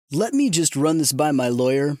"Let me just run this by my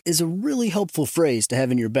lawyer" is a really helpful phrase to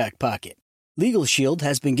have in your back pocket. Legal Shield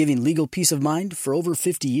has been giving legal peace of mind for over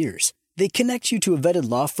 50 years. They connect you to a vetted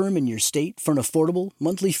law firm in your state for an affordable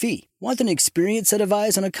monthly fee. Want an experienced set of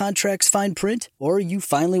eyes on a contract's fine print? Or you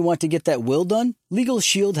finally want to get that will done? Legal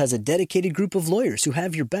Shield has a dedicated group of lawyers who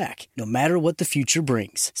have your back, no matter what the future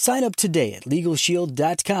brings. Sign up today at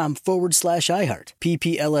LegalShield.com/iHeart.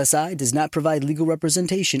 PPLSI does not provide legal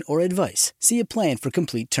representation or advice. See a plan for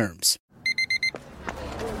complete terms.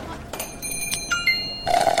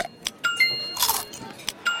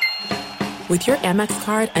 With your Amex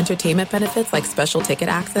card, entertainment benefits like special ticket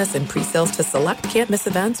access and pre-sales to select can't-miss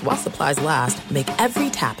events while supplies last make every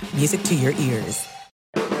tap music to your ears.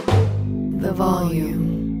 The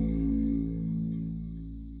volume.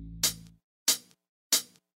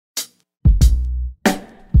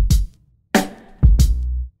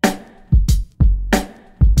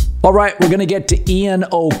 All right, we're going to get to Ian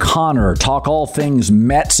O'Connor, talk all things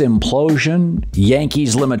Mets implosion,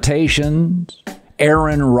 Yankees limitations,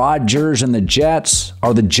 Aaron Rodgers and the Jets.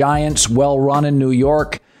 Are the Giants well run in New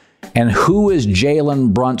York? And who is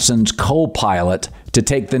Jalen Brunson's co-pilot to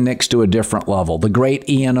take the Knicks to a different level? The great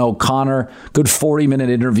Ian O'Connor. Good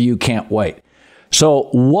 40-minute interview. Can't wait.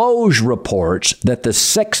 So Woj reports that the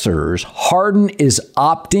Sixers, Harden is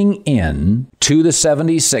opting in to the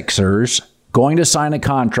 76ers, going to sign a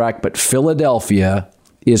contract, but Philadelphia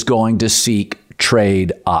is going to seek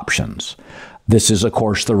trade options. This is, of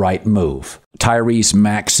course, the right move. Tyrese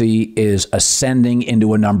Maxey is ascending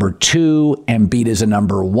into a number 2. Embiid is a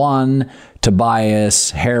number 1.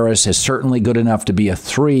 Tobias Harris is certainly good enough to be a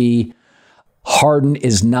 3. Harden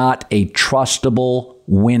is not a trustable,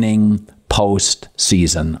 winning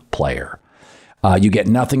postseason player. You get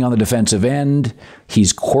nothing on the defensive end.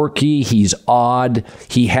 He's quirky. He's odd.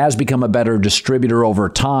 He has become a better distributor over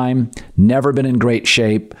time. Never been in great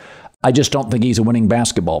shape. I just don't think he's a winning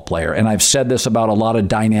basketball player. And I've said this about a lot of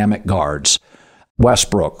dynamic guards.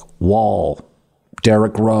 Westbrook, Wall,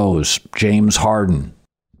 Derrick Rose, James Harden,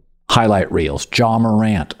 highlight reels, Ja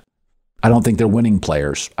Morant. I don't think they're winning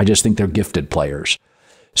players. I just think they're gifted players.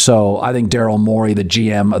 So I think Daryl Morey, the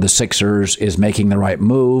GM of the Sixers, is making the right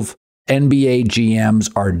move. NBA GMs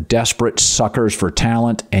are desperate suckers for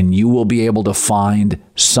talent, and you will be able to find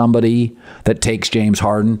somebody that takes James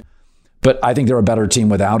Harden. But I think they're a better team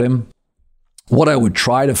without him. What I would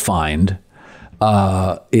try to find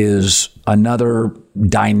is another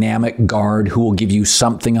dynamic guard who will give you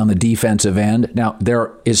something on the defensive end. Now,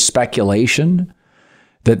 there is speculation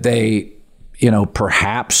that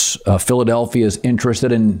perhaps Philadelphia is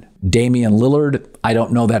interested in Damian Lillard. I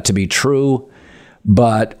don't know that to be true.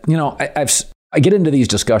 But, I get into these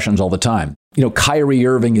discussions all the time. Kyrie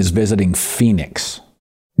Irving is visiting Phoenix.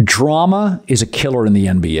 Drama is a killer in the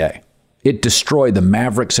NBA. It destroyed the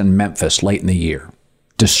Mavericks in Memphis late in the year.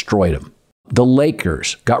 Destroyed them. The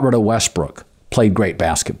Lakers got rid of Westbrook. Played great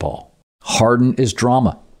basketball. Harden is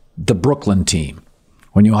drama. The Brooklyn team,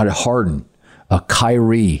 when you had Harden,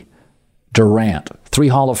 Kyrie, Durant, 3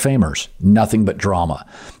 Hall of Famers, nothing but drama.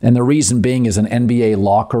 And the reason being is an NBA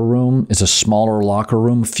locker room is a smaller locker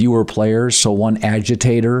room, fewer players, so one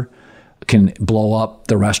agitator can blow up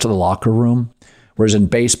the rest of the locker room. Whereas in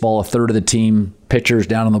baseball, a third of the team, pitchers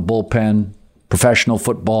down in the bullpen, professional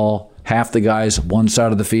football, half the guys one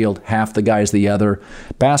side of the field, half the guys the other.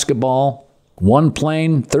 Basketball, one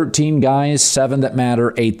plane, 13 guys, 7 that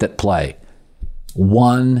matter, 8 that play.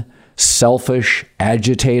 One selfish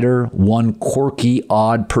agitator, one quirky,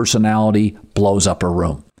 odd personality blows up a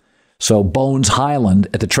room. So Bones Highland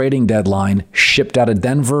at the trading deadline shipped out of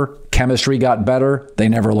Denver. Chemistry got better. They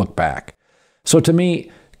never looked back. So to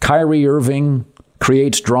me, Kyrie Irving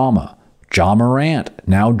creates drama. Ja Morant,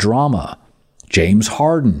 now drama. James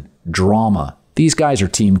Harden, drama. These guys are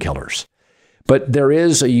team killers. But there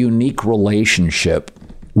is a unique relationship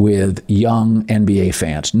with young NBA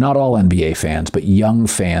fans, not all NBA fans, but young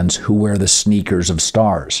fans who wear the sneakers of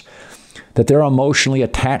stars, that they're emotionally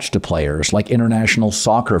attached to players like international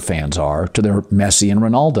soccer fans are to their Messi and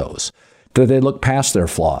Ronaldos, that they look past their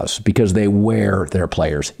flaws because they wear their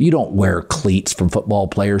players. You don't wear cleats from football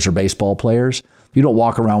players or baseball players. You don't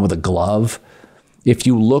walk around with a glove. If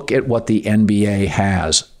you look at what the NBA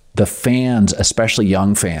has, the fans, especially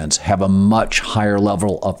young fans, have a much higher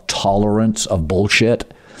level of tolerance of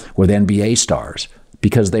bullshit with NBA stars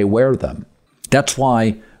because they wear them. That's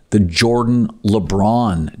why the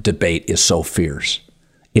Jordan-LeBron debate is so fierce.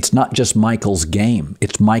 It's not just Michael's game.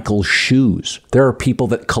 It's Michael's shoes. There are people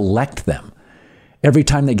that collect them. Every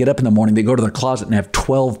time they get up in the morning, they go to their closet and have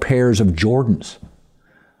 12 pairs of Jordans,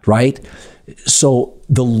 right? So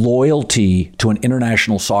the loyalty to an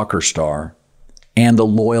international soccer star and the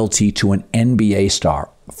loyalty to an NBA star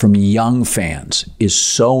from young fans is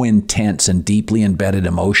so intense and deeply embedded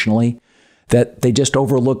emotionally that they just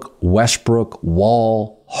overlook Westbrook,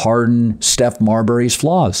 Wall, Harden, Steph Marbury's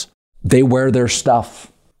flaws. They wear their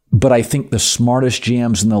stuff. But I think the smartest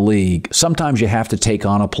GMs in the league, sometimes you have to take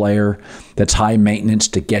on a player that's high maintenance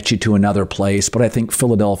to get you to another place. But I think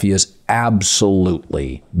Philadelphia is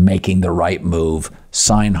absolutely making the right move.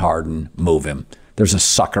 Sign Harden, move him. There's a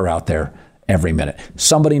sucker out there every minute.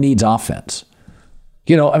 Somebody needs offense.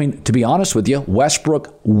 To be honest with you,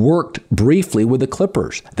 Westbrook worked briefly with the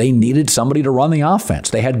Clippers. They needed somebody to run the offense.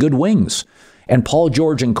 They had good wings. And Paul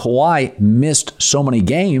George and Kawhi missed so many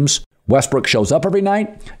games. Westbrook shows up every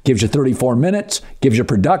night, gives you 34 minutes, gives you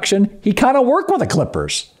production. He kind of worked with the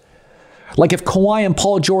Clippers. Like if Kawhi and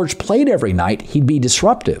Paul George played every night, he'd be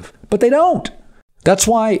disruptive. But they don't. That's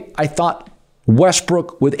why I thought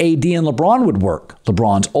Westbrook with AD and LeBron would work.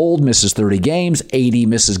 LeBron's old, misses 30 games. AD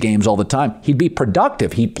misses games all the time. He'd be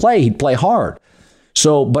productive. He'd play hard.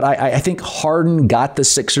 But I think Harden got the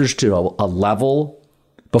Sixers to a level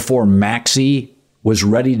before Maxey was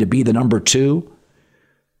ready to be the number 2.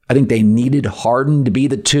 I think they needed Harden to be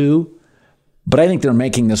the 2. But I think they're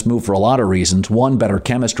making this move for a lot of reasons. 1, better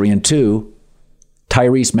chemistry. And 2,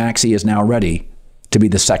 Tyrese Maxey is now ready to be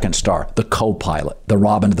the second star, the co-pilot, the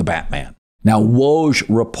Robin to the Batman. Now, Woj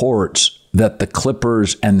reports that the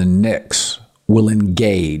Clippers and the Knicks will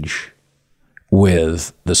engage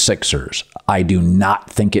with the Sixers. I do not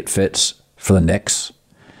think it fits for the Knicks.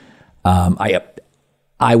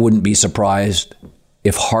 I wouldn't be surprised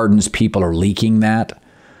if Harden's people are leaking that.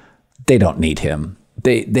 They don't need him.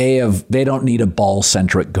 They don't need a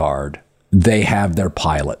ball-centric guard. They have their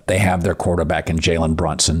pilot. They have their quarterback in Jalen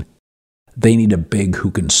Brunson. They need a big who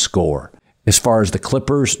can score. As far as the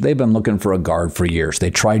Clippers, they've been looking for a guard for years. They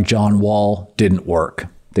tried John Wall, didn't work.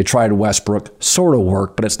 They tried Westbrook, sort of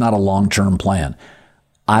worked, but it's not a long-term plan.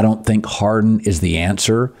 I don't think Harden is the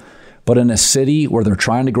answer. But in a city where they're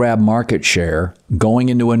trying to grab market share, going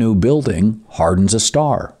into a new building, Harden's a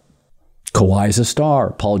star. Kawhi's a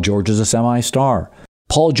star. Paul George is a semi-star.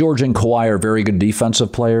 Paul George and Kawhi are very good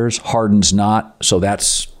defensive players. Harden's not, so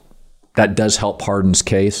that does help Harden's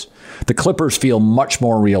case. The Clippers feel much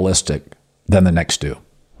more realistic than the Knicks do.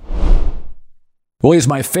 Well, he's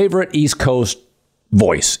my favorite East Coast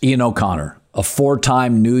voice, Ian O'Connor, a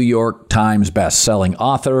 4-time New York Times best-selling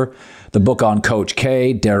author. The book on Coach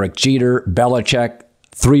K, Derek Jeter, Belichick,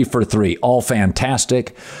 3 for 3, all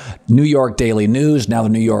fantastic. New York Daily News, now the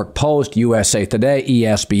New York Post, USA Today,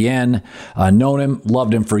 ESPN. Known him,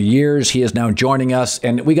 loved him for years. He is now joining us,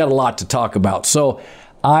 and we got a lot to talk about. So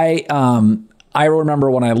I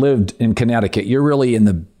remember when I lived in Connecticut, you're really in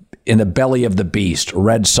the belly of the beast.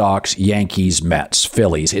 Red Sox, Yankees, Mets,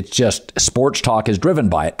 Phillies. It's just sports talk is driven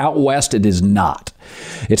by it. Out west, it is not.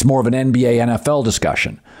 It's more of an NBA, NFL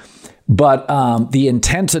discussion. But the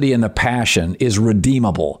intensity and the passion is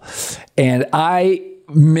redeemable. And I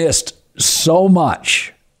missed so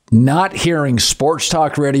much not hearing sports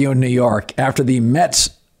talk radio in New York after the Mets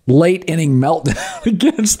late inning meltdown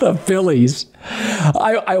against the Phillies.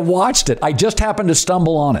 I watched it. I just happened to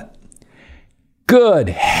stumble on it. Good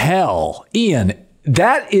hell, Ian,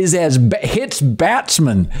 that is as hits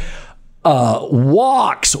batsman,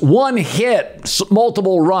 walks, one hit,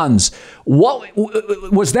 multiple runs. What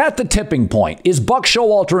was that the tipping point? Is Buck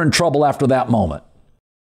Showalter in trouble after that moment?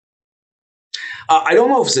 I don't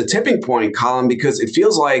know if it's a tipping point, Colin, because it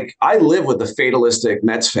feels like I live with a fatalistic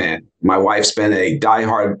Mets fan. My wife's been a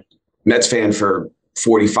diehard Mets fan for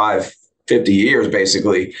 45, 50 years,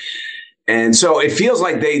 basically. And so it feels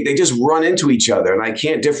like they just run into each other, and I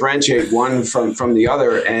can't differentiate one from the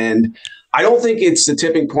other. And I don't think it's the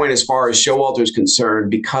tipping point as far as Showalter is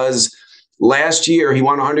concerned, because last year he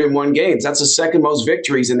won 101 games. That's the second most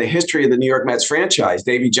victories in the history of the New York Mets franchise.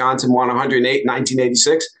 Davey Johnson won 108 in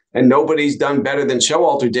 1986, and nobody's done better than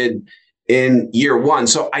Showalter did in year one.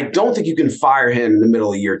 So I don't think you can fire him in the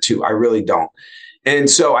middle of year two. I really don't. And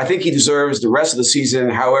so I think he deserves the rest of the season,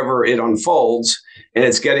 however it unfolds. And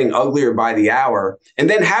it's getting uglier by the hour. And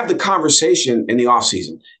then have the conversation in the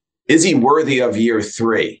offseason. Is he worthy of year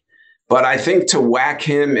three? But I think to whack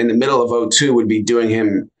him in the middle of 02 would be doing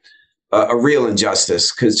him a real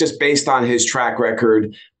injustice, because just based on his track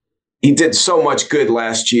record, he did so much good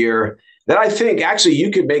last year that I think actually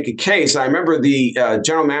you could make a case. I remember the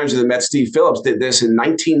general manager of the Mets, Steve Phillips, did this in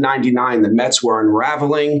 1999. The Mets were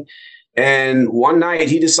unraveling. And one night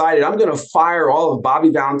he decided, I'm going to fire all of Bobby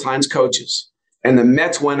Valentine's coaches. And the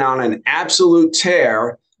Mets went on an absolute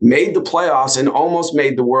tear, made the playoffs, and almost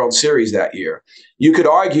made the World Series that year. You could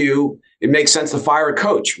argue it makes sense to fire a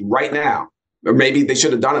coach right now, or maybe they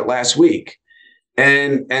should have done it last week.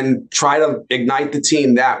 and try to ignite the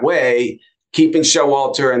team that way, keeping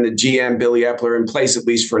Showalter and the GM Billy Epler in place, at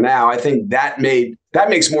least for now. I think that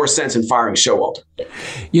makes more sense than firing Showalter.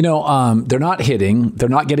 They're not hitting. They're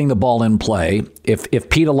not getting the ball in play. If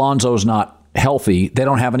Pete Alonso's not healthy, they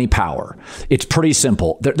don't have any power. It's pretty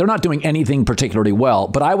simple. They're not doing anything particularly well.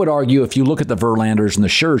 But I would argue if you look at the Verlanders and the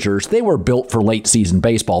Scherzers, they were built for late season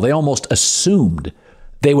baseball. They almost assumed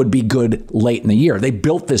they would be good late in the year. They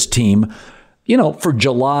built this team, for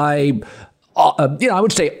July, I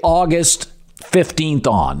would say August 15th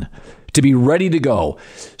on to be ready to go.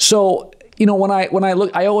 So, when I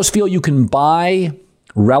look, I always feel you can buy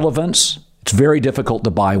relevance. It's very difficult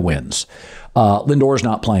to buy wins. Lindor's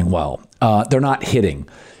not playing well. They're not hitting.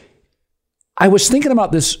 I was thinking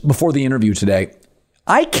about this before the interview today.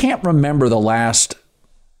 I can't remember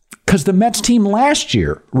because the Mets team last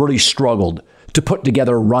year really struggled to put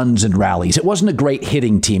together runs and rallies. It wasn't a great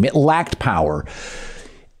hitting team. It lacked power.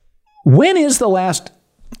 When is the last,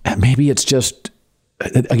 maybe it's just,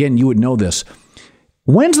 again, you would know this.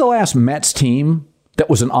 When's the last Mets team that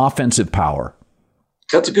was an offensive power?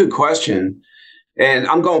 That's a good question. And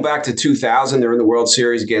I'm going back to 2000. They're in the World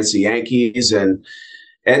Series against the Yankees. And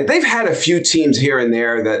they've had a few teams here and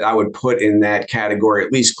there that I would put in that category,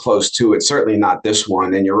 at least close to it. Certainly not this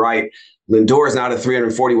one. And you're right. Lindor is not a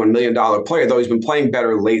 $341 million player, though he's been playing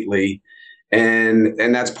better lately. And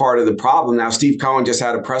that's part of the problem. Now, Steve Cohen just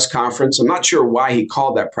had a press conference. I'm not sure why he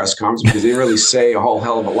called that press conference because he didn't really say a whole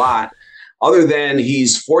hell of a lot, other than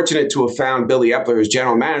he's fortunate to have found Billy Epler as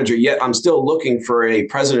general manager, yet I'm still looking for a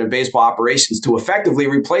president of baseball operations to effectively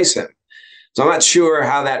replace him. So I'm not sure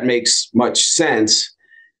how that makes much sense.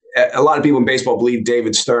 A lot of people in baseball believe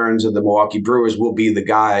David Stearns of the Milwaukee Brewers will be the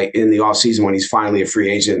guy in the offseason when he's finally a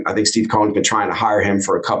free agent. I think Steve Cohen's been trying to hire him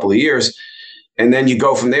for a couple of years. And then you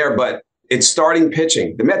go from there. But it's starting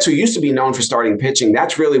pitching. The Mets, who used to be known for starting pitching,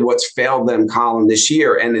 that's really what's failed them, Colin, this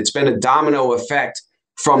year. And it's been a domino effect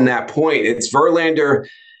from that point. It's Verlander.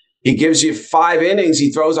 He gives you 5 innings.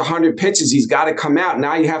 He throws 100 pitches. He's got to come out.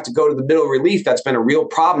 Now you have to go to the middle relief. That's been a real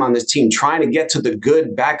problem on this team, trying to get to the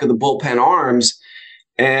good back of the bullpen arms.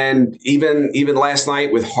 And even last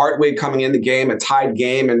night with Hartwig coming in the game, a tied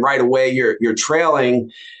game, and right away you're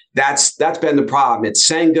trailing. That's been the problem. It's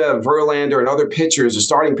Senga, Verlander, and other pitchers, the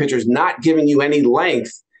starting pitchers, not giving you any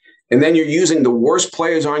length. And then you're using the worst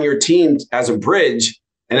players on your team as a bridge,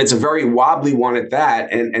 and it's a very wobbly one at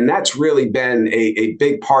that. And that's really been a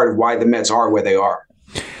big part of why the Mets are where they are.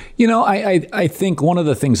 I think one of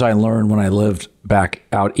the things I learned when I lived back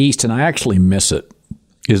out east, and I actually miss it,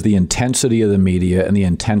 is the intensity of the media and the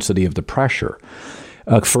intensity of the pressure.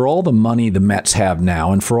 For all the money the Mets have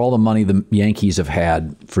now, and for all the money the Yankees have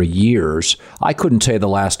had for years, I couldn't say the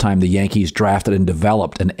last time the Yankees drafted and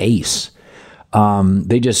developed an ace.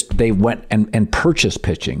 They went and purchased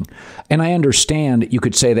pitching. And I understand you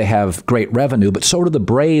could say they have great revenue, but so do the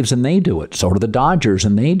Braves, and they do it. So do the Dodgers,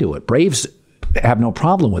 and they do it. Braves have no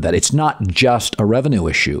problem with that. It's not just a revenue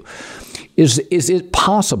issue. Is it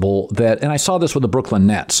possible that, and I saw this with the Brooklyn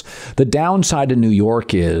Nets, the downside to New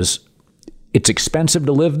York is it's expensive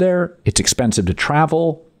to live there. It's expensive to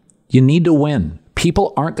travel. You need to win.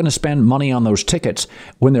 People aren't going to spend money on those tickets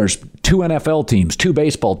when there's 2 NFL teams, 2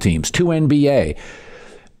 baseball teams, 2 NBA.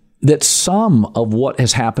 That some of what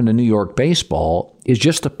has happened to New York baseball is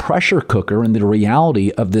just the pressure cooker and the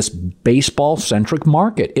reality of this baseball-centric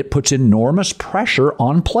market. It puts enormous pressure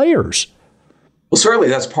on players. Well, certainly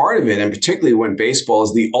that's part of it, and particularly when baseball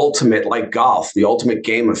is the ultimate, like golf, the ultimate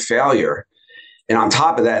game of failure. And on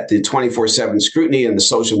top of that, the 24/7 scrutiny and the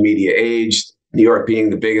social media age, New York being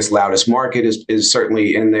the biggest, loudest market is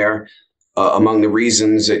certainly in there among the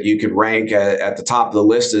reasons that you could rank at the top of the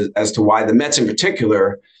list as to why the Mets in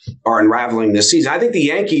particular are unraveling this season. I think the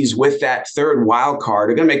Yankees, with that third wild card,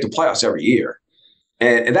 are going to make the playoffs every year.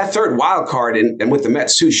 And that third wild card, and with the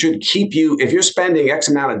Mets too, should keep you, if you're spending X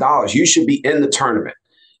amount of dollars, you should be in the tournament.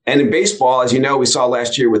 And in baseball, as you know, we saw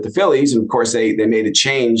last year with the Phillies, and of course they made a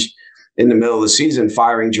change in the middle of the season,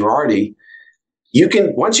 firing Girardi.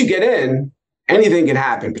 Once you get in, anything can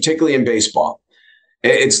happen, particularly in baseball.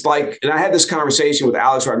 It's like, and I had this conversation with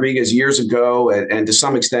Alex Rodriguez years ago, and to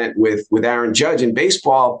some extent with Aaron Judge. In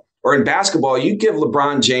baseball or in basketball, you give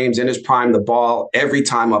LeBron James in his prime the ball every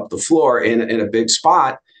time up the floor in a big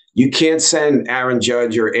spot. You can't send Aaron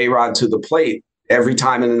Judge or A-Rod to the plate every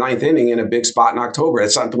time in the 9th inning in a big spot in October.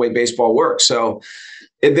 That's not the way baseball works. So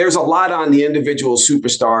there's a lot on the individual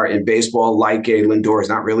superstar in baseball, like a Lindor is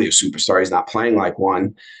not really a superstar. He's not playing like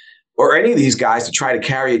one. or any of these guys to try to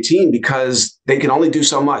carry a team because they can only do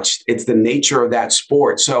so much. It's the nature of that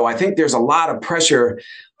sport. So I think there's a lot of pressure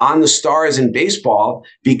on the stars in baseball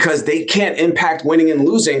because they can't impact winning and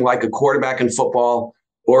losing like a quarterback in football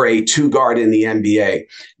or a two guard in the NBA.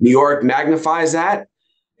 New York magnifies that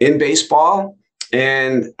in baseball.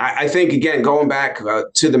 And I think, again, going back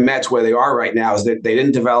to the Mets where they are right now is that they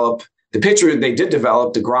didn't develop the pitcher. They did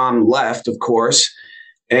develop. DeGrom left, of course.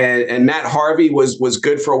 And Matt Harvey was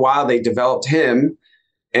good for a while. They developed him.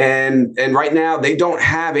 And right now they don't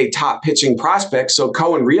have a top pitching prospect. So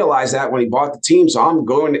Cohen realized that when he bought the team. So I'm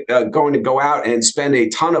going to go out and spend a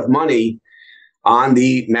ton of money on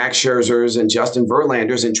the Max Scherzers and Justin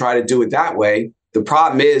Verlanders and try to do it that way. The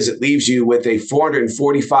problem is it leaves you with a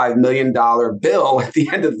 $445 million bill at the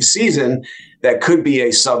end of the season that could be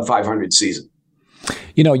a sub 500 season.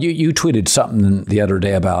 You know, you tweeted something the other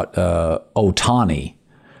day about Ohtani.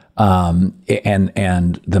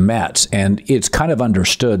 And the Mets. And it's kind of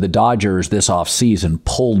understood the Dodgers this offseason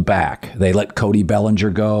pulled back. They let Cody Bellinger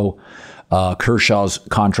go. Kershaw's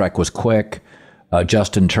contract was quick.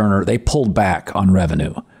 Justin Turner, they pulled back on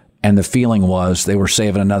revenue. And the feeling was they were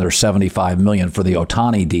saving another $75 million for the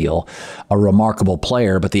Ohtani deal, a remarkable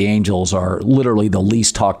player, but the Angels are literally the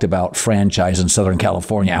least talked about franchise in Southern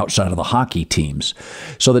California outside of the hockey teams.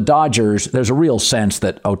 So the Dodgers, there's a real sense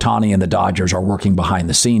that Ohtani and the Dodgers are working behind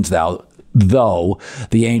the scenes now, though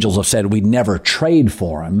the Angels have said we'd never trade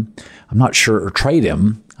for him. I'm not sure, or trade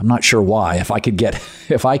him. I'm not sure why. If I could get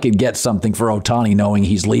something for Ohtani knowing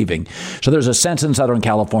he's leaving. So there's a sense in Southern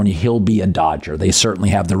California he'll be a Dodger. They certainly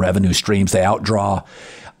have the revenue streams. They outdraw,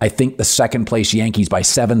 I think, the second place Yankees by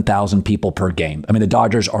 7,000 people per game. I mean, the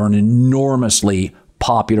Dodgers are an enormously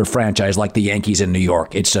popular franchise like the Yankees in New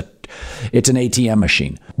York. It's an ATM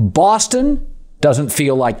machine. Boston doesn't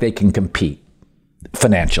feel like they can compete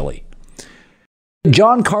financially.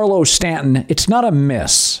 Giancarlo Stanton, it's not a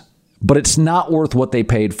miss, but it's not worth what they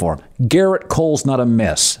paid for him. Garrett Cole's not a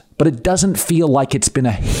miss, but it doesn't feel like it's been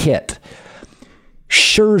a hit.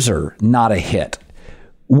 Scherzer, not a hit.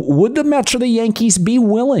 Would the Mets or the Yankees be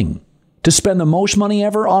willing to spend the most money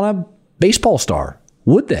ever on a baseball star?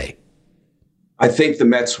 Would they? I think the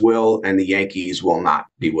Mets will and the Yankees will not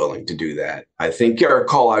be willing to do that. I think Garrett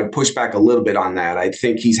Cole, I would push back a little bit on that. I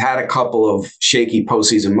think he's had a couple of shaky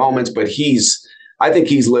postseason moments, but I think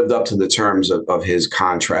he's lived up to the terms of his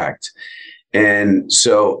contract. And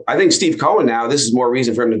so I think Steve Cohen now, this is more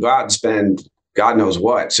reason for him to go out and spend God knows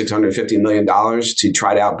what, $650 million to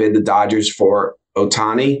try to outbid the Dodgers for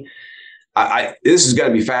Ohtani. This is going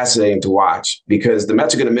to be fascinating to watch because the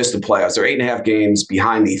Mets are going to miss the playoffs. They're 8.5 games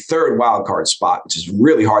behind the third wild card spot, which is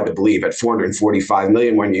really hard to believe at $445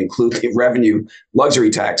 million when you include the revenue luxury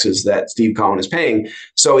taxes that Steve Cohen is paying.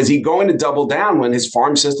 So is he going to double down when his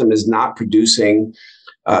farm system is not producing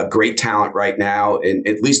great talent right now,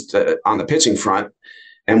 at least on the pitching front?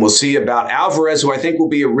 And we'll see about Alvarez, who I think will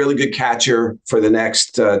be a really good catcher for the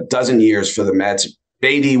next dozen years for the Mets.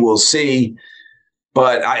 Beatty, we'll see.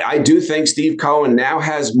 But I do think Steve Cohen now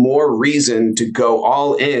has more reason to go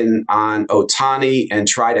all in on Ohtani and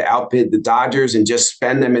try to outbid the Dodgers and just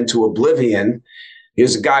spend them into oblivion.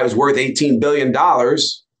 Here's a guy who's worth $18 billion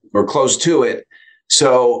or close to it.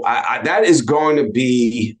 So that is going to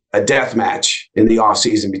be a death match in the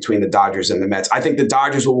offseason between the Dodgers and the Mets. I think the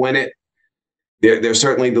Dodgers will win it. They're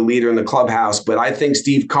certainly the leader in the clubhouse, but I think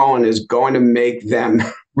Steve Cohen is going to make them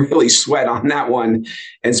really sweat on that one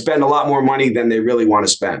and spend a lot more money than they really want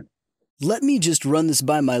to spend. "Let me just run this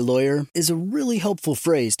by my lawyer" is a really helpful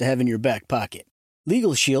phrase to have in your back pocket.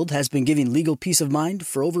 Legal Shield has been giving legal peace of mind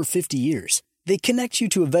for over 50 years. They connect you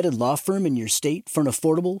to a vetted law firm in your state for an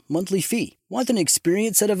affordable monthly fee. Want an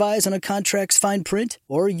experienced set of eyes on a contract's fine print?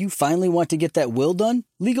 Or you finally want to get that will done?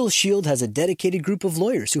 Legal Shield has a dedicated group of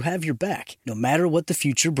lawyers who have your back, no matter what the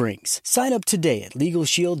future brings. Sign up today at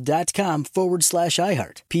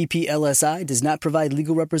LegalShield.com/iHeart. PPLSI does not provide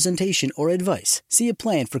legal representation or advice. See a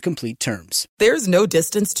plan for complete terms. There's no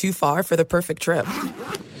distance too far for the perfect trip.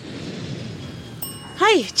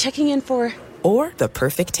 Hi, checking in for... Or the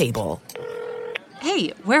perfect table. Hey,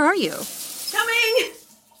 where are you? Coming!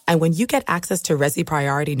 And when you get access to Resi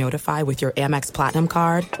Priority Notify with your Amex Platinum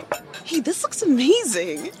card... Hey, this looks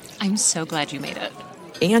amazing! I'm so glad you made it.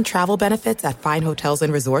 And travel benefits at fine hotels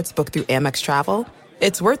and resorts booked through Amex Travel,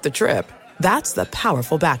 it's worth the trip. That's the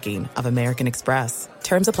powerful backing of American Express.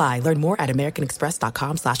 Terms apply. Learn more at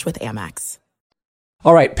americanexpress.com/withAmex.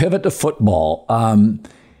 All right, pivot to football.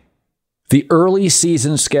 The early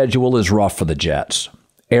season schedule is rough for the Jets.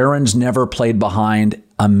 Aaron's never played behind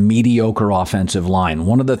a mediocre offensive line.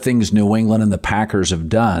 One of the things New England and the Packers have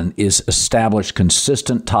done is establish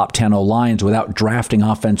consistent top 10 O-lines without drafting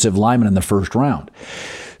offensive linemen in the first round.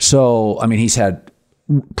 So, I mean, he's had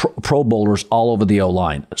pro bowlers all over the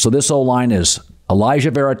O-line. So this O-line is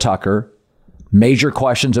Elijah Vera Tucker, major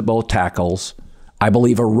questions at both tackles, I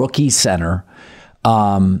believe a rookie center,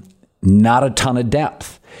 not a ton of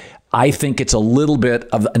depth. I think it's a little bit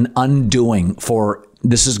of an undoing for,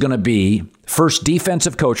 this is going to be first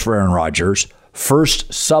defensive coach for Aaron Rodgers, first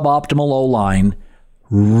suboptimal O-line,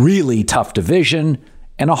 really tough division,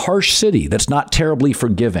 and a harsh city that's not terribly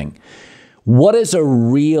forgiving. What is a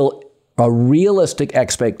realistic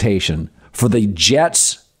expectation for the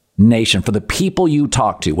Jets nation, for the people you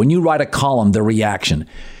talk to? When you write a column, the reaction.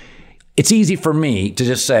 It's easy for me to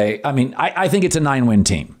just say, I mean, I think it's a 9-win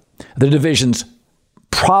team. The division's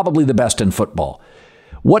probably the best in football.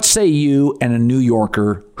 What say you and a New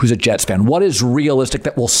Yorker who's a Jets fan? What is realistic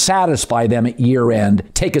that will satisfy them at year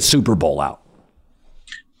end? Take a Super Bowl out.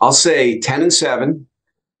 I'll say 10-7,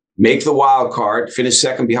 make the wild card, finish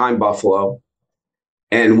second behind Buffalo,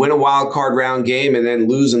 and win a wild card round game, and then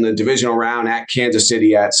lose in the divisional round at Kansas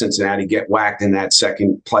City, at Cincinnati, get whacked in that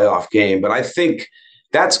second playoff game. But I think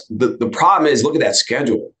that's the problem is, look at that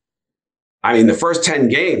schedule. I mean, the first 10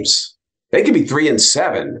 games, they could be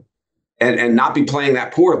 3-7 and not be playing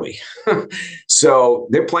that poorly. So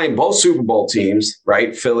they're playing both Super Bowl teams,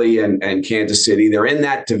 right? Philly and Kansas City. They're in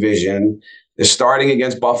that division. They're starting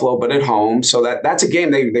against Buffalo, but at home. So that's a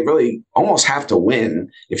game they really almost have to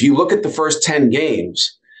win if you look at the first 10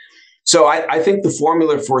 games. So I think the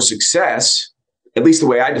formula for success, at least the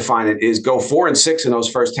way I define it, is go 4-6 in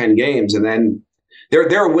those first 10 games, and then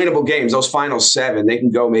They're winnable games. Those final 7, they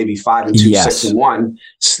can go maybe 5-2, yes. 6-1,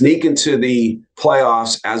 sneak into the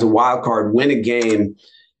playoffs as a wild card, win a game,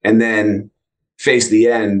 and then face the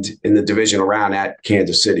end in the divisional round at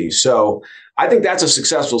Kansas City. So I think that's a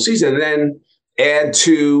successful season. And then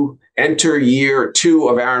enter year 2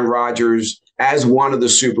 of Aaron Rodgers as one of the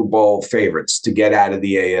Super Bowl favorites to get out of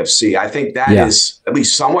the AFC. I think that is at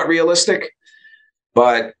least somewhat realistic,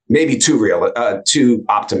 but maybe too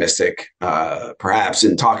optimistic, perhaps,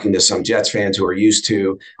 in talking to some Jets fans who are used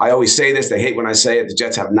to. I always say this, they hate when I say it, the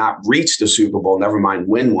Jets have not reached a Super Bowl, never mind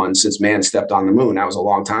win one, since man stepped on the moon. That was a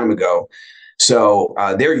long time ago. So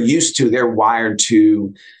they're wired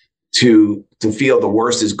to feel the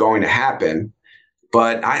worst is going to happen.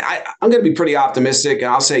 But I'm going to be pretty optimistic, and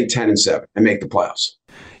I'll say 10-7 and make the playoffs.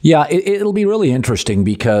 Yeah, it'll be really interesting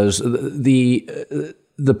because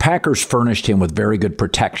the Packers furnished him with very good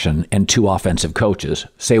protection and 2 offensive coaches.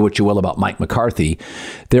 Say what you will about Mike McCarthy.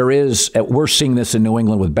 We're seeing this in New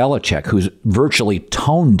England with Belichick, who's virtually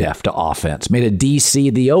tone deaf to offense, made a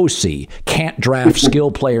DC the OC, can't draft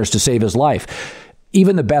skill players to save his life.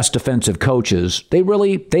 Even the best defensive coaches, they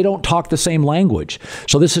don't talk the same language.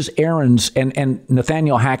 So this is Aaron's and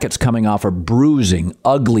Nathaniel Hackett's coming off a bruising,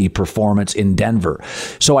 ugly performance in Denver.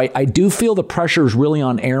 So I do feel the pressure is really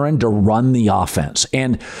on Aaron to run the offense.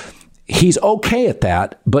 And he's okay at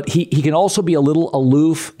that, but he can also be a little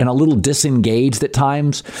aloof and a little disengaged at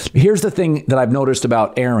times. Here's the thing that I've noticed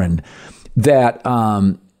about Aaron, that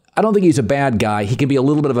I don't think he's a bad guy. He can be a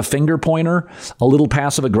little bit of a finger pointer, a little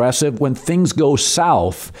passive aggressive. When things go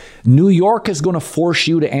south, New York is going to force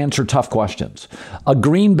you to answer tough questions. A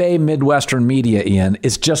Green Bay Midwestern media, Ian,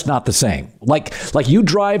 is just not the same. Like you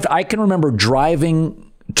drive, I can remember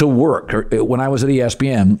driving to work when I was at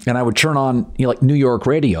ESPN, and I would turn on like New York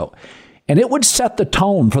radio, and it would set the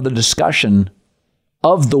tone for the discussion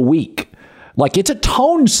of the week. Like, it's a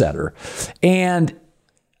tone setter. And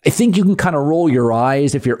I think you can kind of roll your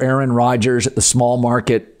eyes if you're Aaron Rodgers at the small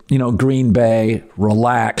market, Green Bay,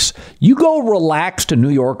 relax. You go relax to New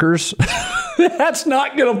Yorkers, that's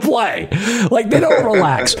not going to play. Like, they don't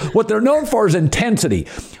relax. What they're known for is intensity.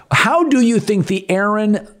 How do you think the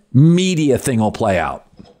Aaron media thing will play out?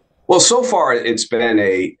 Well, so far, it's been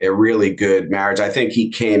a really good marriage. I think he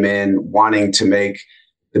came in wanting to make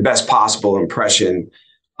the best possible impression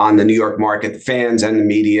on the New York market, the fans and the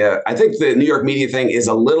media. I think the New York media thing is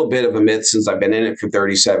a little bit of a myth since I've been in it for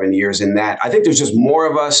 37 years, in that I think there's just more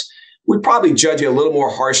of us. We probably judge it a little more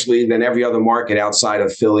harshly than every other market outside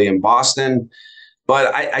of Philly and Boston.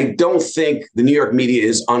 But I don't think the New York media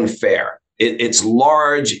is unfair. It's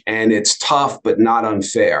large and it's tough, but not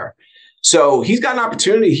unfair. So he's got an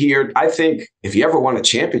opportunity here. I think if he ever won a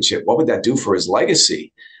championship, what would that do for his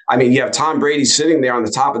legacy? I mean, you have Tom Brady sitting there on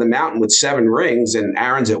the top of the mountain with 7 rings and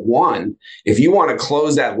Aaron's at 1. If you want to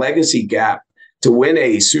close that legacy gap, to win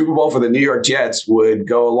a Super Bowl for the New York Jets would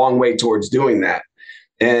go a long way towards doing that.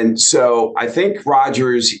 And so I think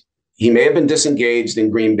Rodgers, he may have been disengaged in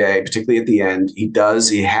Green Bay, particularly at the end. He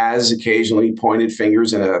has occasionally pointed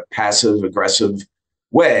fingers in a passive aggressive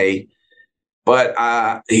way, but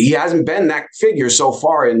he hasn't been that figure so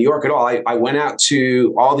far in New York at all. I went out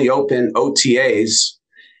to all the open OTAs,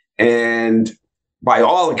 and by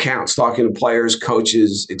all accounts, talking to players,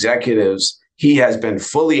 coaches, executives, he has been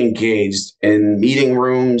fully engaged in meeting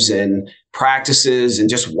rooms and practices and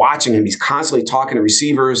just watching him. He's constantly talking to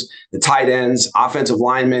receivers, the tight ends, offensive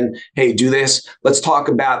linemen. Hey, do this. Let's talk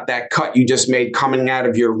about that cut you just made coming out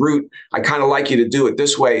of your route. I kind of like you to do it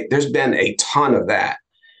this way. There's been a ton of that.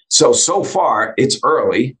 So far, it's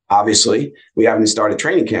early, obviously. We haven't started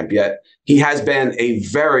training camp yet. He has been a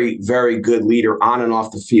very, very good leader on and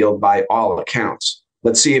off the field by all accounts.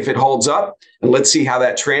 Let's see if it holds up, and let's see how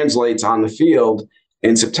that translates on the field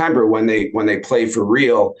in September when they play for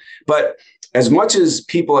real. But as much as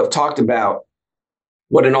people have talked about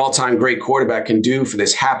what an all-time great quarterback can do for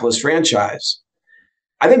this hapless franchise,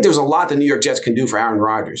 I think there's a lot the New York Jets can do for Aaron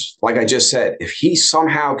Rodgers. Like I just said, if he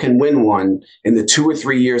somehow can win one in the 2 or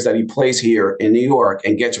 3 years that he plays here in New York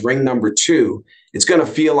and gets ring number 2, it's going to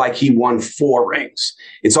feel like he won 4 rings.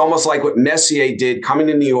 It's almost like what Messier did coming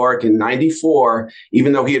to New York in 94,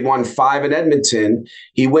 even though he had won 5 in Edmonton.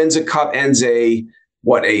 He wins a cup, ends a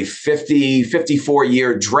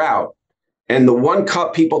 54-year drought. And the one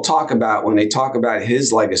cup people talk about when they talk about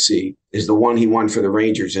his legacy is the one he won for the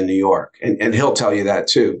Rangers in New York. And he'll tell you that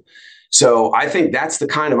too. So I think that's the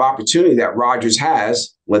kind of opportunity that Rodgers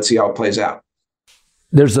has. Let's see how it plays out.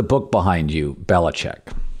 There's a book behind you, Belichick.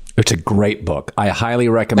 It's a great book. I highly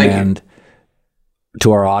recommend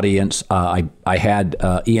to our audience. I had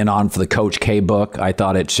Ian on for the Coach K book. I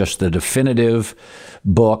thought it's just the definitive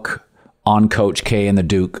book on Coach K and the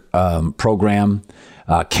Duke program.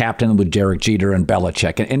 Captain with Derek Jeter and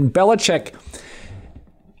Belichick. And Belichick,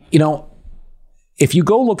 if you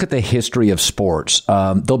go look at the history of sports,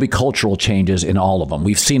 there'll be cultural changes in all of them.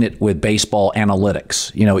 We've seen it with baseball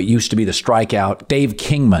analytics. It used to be the strikeout. Dave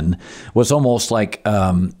Kingman was almost like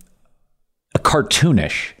a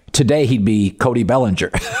cartoonish. Today, he'd be Cody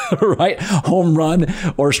Bellinger, right? Home run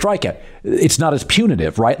or strikeout. It's not as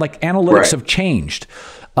punitive, right? Like analytics have changed.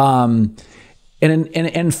 And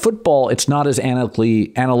in football, it's not as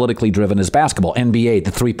analytically driven as basketball. NBA,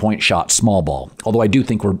 the three-point shot, small ball. Although I do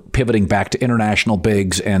think we're pivoting back to international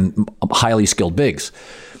bigs and highly skilled bigs.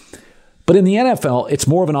 But in the NFL, it's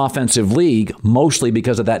more of an offensive league, mostly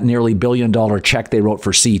because of that nearly $1 billion check they wrote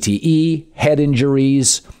for CTE, head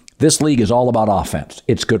injuries. This league is all about offense.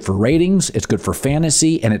 It's good for ratings, it's good for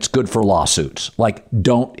fantasy, and it's good for lawsuits. Like,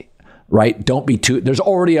 don't be too... There's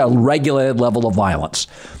already a regulated level of violence.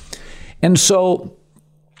 And so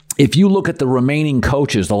if you look at the remaining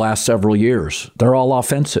coaches the last several years, they're all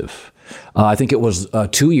offensive. I think it was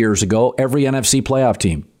 2 years ago, every NFC playoff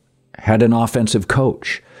team had an offensive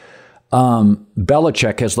coach.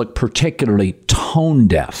 Belichick has looked particularly tone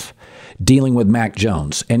deaf dealing with Mac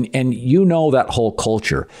Jones. And that whole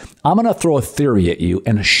culture. I'm going to throw a theory at you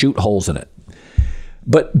and shoot holes in it.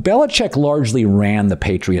 But Belichick largely ran the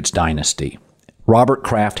Patriots dynasty. Robert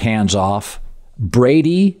Kraft hands off.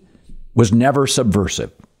 Brady was never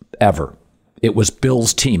subversive, ever. It was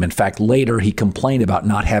Bill's team. In fact, later he complained about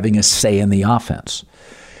not having a say in the offense.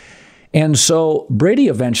 And so Brady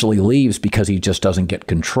eventually leaves because he just doesn't get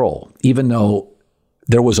control. Even though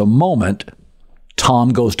there was a moment, Tom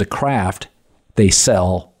goes to Kraft, they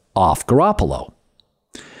sell off Garoppolo.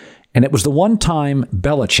 And it was the one time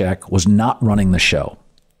Belichick was not running the show.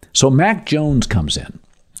 So Mac Jones comes in.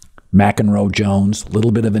 McEnroe Jones, a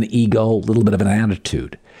little bit of an ego, a little bit of an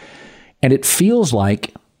attitude. And it feels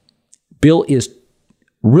like Bill is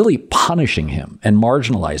really punishing him and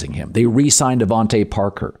marginalizing him. They re-signed Devontae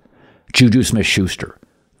Parker, Juju Smith-Schuster.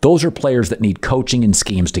 Those are players that need coaching and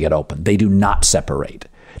schemes to get open. They do not separate.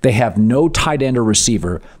 They have no tight end or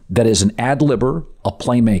receiver that is an ad-libber, a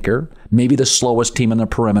playmaker, maybe the slowest team in the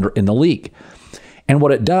perimeter in the league. And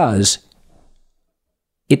what it does,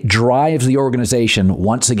 it drives the organization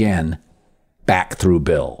once again back through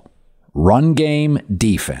Bill. Run game,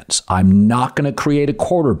 defense. I'm not going to create a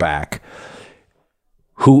quarterback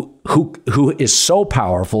who is so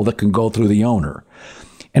powerful that can go through the owner.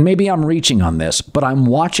 And maybe I'm reaching on this, but I'm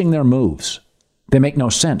watching their moves. They make no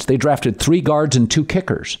sense. They drafted 3 guards and 2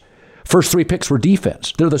 kickers. First 3 picks were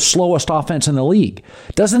defense. They're the slowest offense in the league.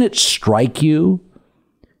 Doesn't it strike you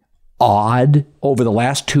odd over the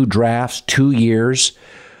last 2 drafts, 2 years,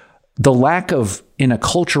 the lack of, in a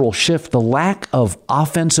cultural shift, the lack of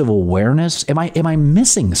offensive awareness? Am I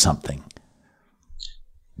missing something?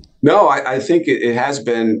 No, I think it has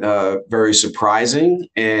been very surprising.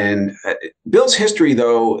 And Bill's history,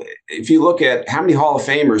 though, if you look at how many true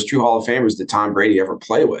Hall of Famers did Tom Brady ever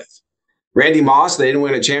play with? Randy Moss, they didn't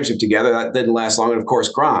win a championship together. That didn't last long. And of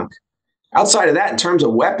course, Gronk. Outside of that, in terms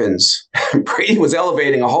of weapons, Brady was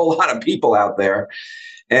elevating a whole lot of people out there.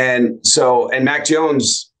 And Mac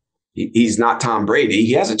Jones, he's not Tom Brady.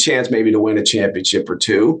 He has a chance maybe to win a championship or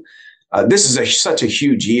two. This is such a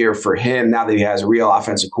huge year for him now that he has a real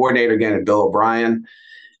offensive coordinator again in Bill O'Brien.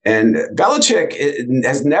 And Belichick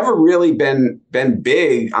has never really been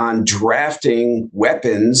big on drafting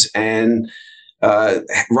weapons and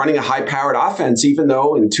running a high-powered offense, even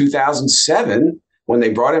though in 2007, when they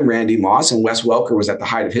brought in Randy Moss and Wes Welker was at the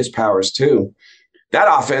height of his powers too, that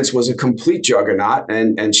offense was a complete juggernaut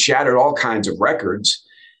and shattered all kinds of records.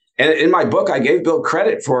 And in my book, I gave Bill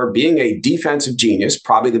credit for being a defensive genius,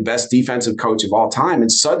 probably the best defensive coach of all time,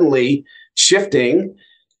 and suddenly shifting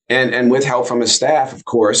and with help from his staff, of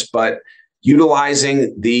course, but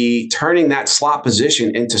utilizing turning that slot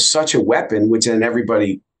position into such a weapon, which then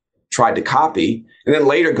everybody tried to copy. And then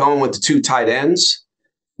later going with the two tight ends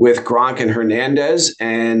with Gronk and Hernandez.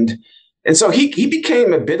 And so he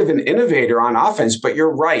became a bit of an innovator on offense, but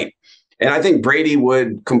you're right. And I think Brady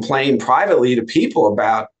would complain privately to people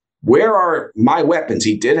about, where are my weapons?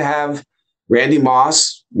 He did have Randy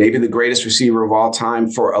Moss, maybe the greatest receiver of all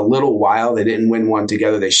time, for a little while. They didn't win one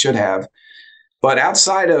together. They should have. But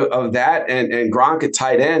outside of that and Gronk at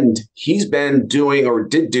tight end, he's been doing or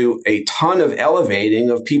did do a ton of elevating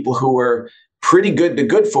of people who were pretty good to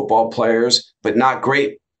good football players, but not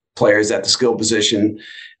great players at the skill position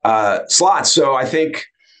slots. So I think,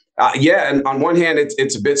 and on one hand,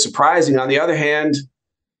 it's a bit surprising. On the other hand,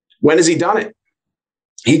 when has he done it?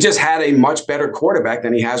 He just had a much better quarterback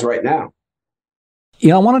than he has right now.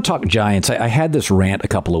 I want to talk Giants. I had this rant a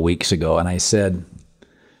couple of weeks ago, and I said,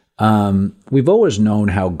 we've always known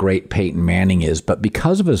how great Peyton Manning is, but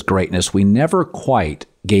because of his greatness, we never quite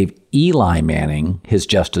gave Eli Manning his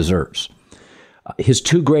just desserts. His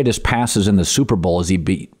two greatest passes in the Super Bowl as he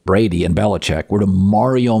beat Brady and Belichick were to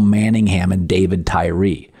Mario Manningham and David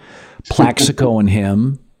Tyree. Plaxico and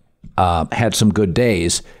him had some good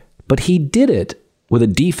days, but he did it with a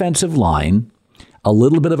defensive line, a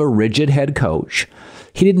little bit of a rigid head coach.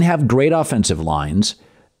 He didn't have great offensive lines.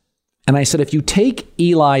 And I said, if you take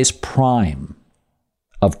Eli's prime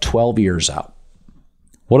of 12 years out,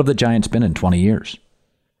 what have the Giants been in 20 years?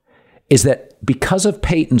 Is that because of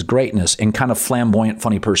Peyton's greatness and kind of flamboyant,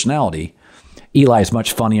 funny personality, Eli is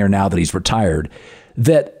much funnier now that he's retired,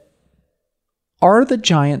 that are the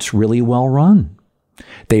Giants really well run?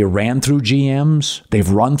 They ran through GMs. They've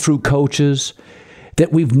run through coaches.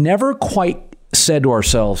 That we've never quite said to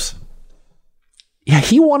ourselves, yeah,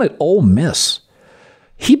 he won at Ole Miss.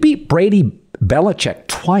 He beat Brady Belichick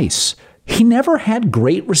twice. He never had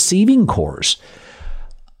great receiving cores.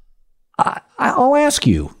 I'll ask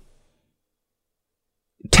you,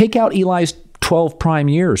 take out Eli's 12 prime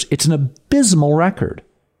years. It's an abysmal record.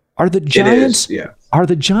 Are the Giants, Are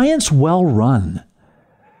the Giants well run?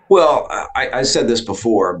 Well, I said this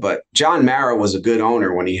before, but John Mara was a good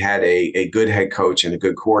owner when he had a good head coach and a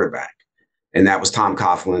good quarterback. And that was Tom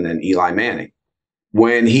Coughlin and Eli Manning.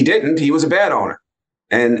 When he didn't, he was a bad owner.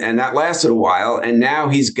 And that lasted a while. And now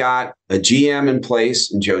he's got a GM in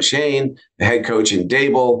place in Joe Shane, the head coach in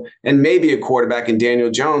Dable, and maybe a quarterback in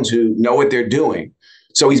Daniel Jones who know what they're doing.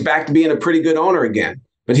 So he's back to being a pretty good owner again.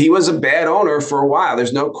 But he was a bad owner for a while.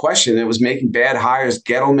 There's no question. It was making bad hires,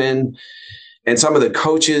 Gettleman, and some of the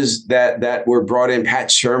coaches that were brought in, Pat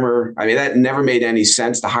Shurmur. I mean, that never made any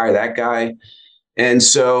sense to hire that guy. And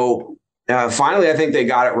so finally, I think they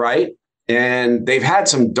got it right. And they've had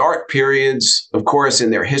some dark periods, of course,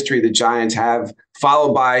 in their history, the Giants have,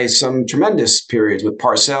 followed by some tremendous periods with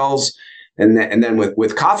Parcells and then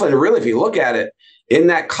with Coughlin. And really, if you look at it, in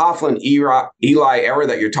that Coughlin Eli era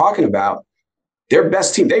that you're talking about, their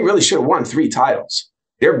best team, they really should have won 3 titles.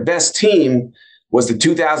 Their best team was the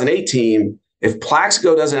 2008 team. If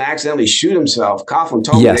Plaxico doesn't accidentally shoot himself, Coughlin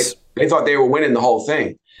told me they thought they were winning the whole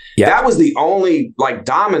thing. Yeah. That was the only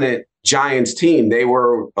dominant Giants team. They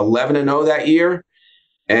were 11-0 that year.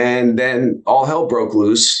 And then all hell broke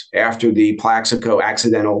loose after the Plaxico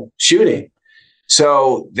accidental shooting.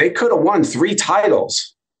 So they could have won 3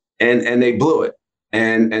 titles and they blew it.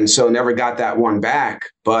 And so never got that one back.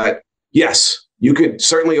 But yes, you could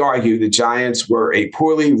certainly argue the Giants were a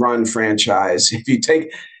poorly run franchise. If you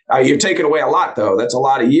take, you're taking away a lot, though. That's a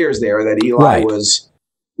lot of years there that Eli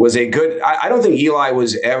was a good. I don't think Eli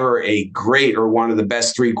was ever a great or one of the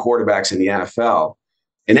best 3 quarterbacks in the NFL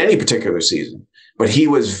in any particular season. But he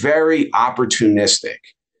was very opportunistic,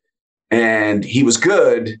 and he was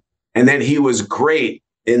good, and then he was great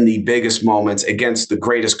in the biggest moments against the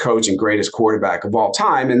greatest coach and greatest quarterback of all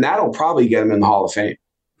time. And that'll probably get him in the Hall of Fame.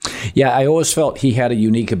 Yeah, I always felt he had a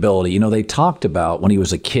unique ability. They talked about when he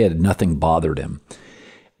was a kid, nothing bothered him.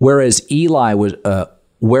 Whereas Peyton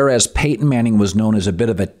Manning was known as a bit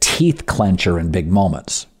of a teeth clencher in big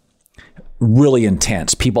moments. Really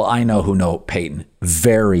intense. People I know who know Peyton,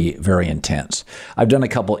 very, very intense. I've done a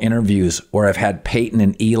couple interviews where I've had Peyton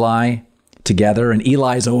and Eli together, and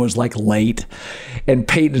Eli's always like late, and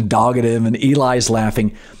Peyton's dogging him, and Eli's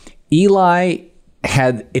laughing. Eli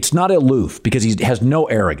it's not aloof because he has no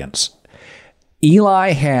arrogance.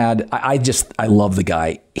 Eli I love the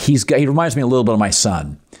guy. He reminds me a little bit of my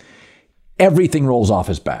son. Everything rolls off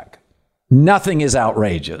his back. Nothing is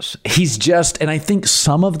outrageous. And I think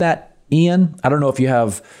some of that, Ian, I don't know if you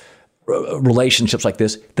have relationships like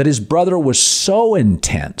this, that his brother was so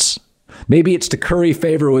intense. Maybe it's to curry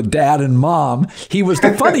favor with dad and mom. He was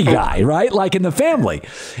the funny guy, right? Like in the family.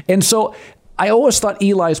 And so I always thought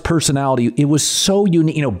Eli's personality, it was so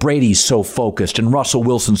unique. Brady's so focused and Russell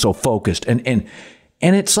Wilson's so focused. And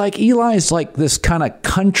it's like Eli's like this kind of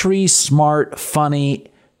country, smart, funny.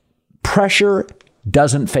 Pressure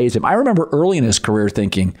doesn't faze him. I remember early in his career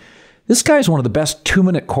thinking, this guy's one of the best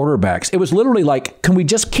 2-minute quarterbacks. It was literally like, can we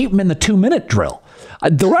just keep him in the 2-minute drill?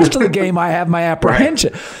 The rest of the game, I have my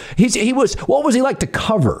apprehension. Right. What was he like to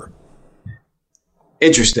cover?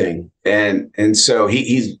 Interesting. And so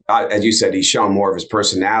he's, as you said, he's shown more of his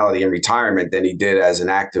personality in retirement than he did as an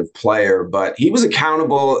active player, but he was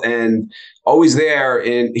accountable and always there.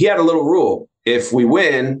 And he had a little rule. If we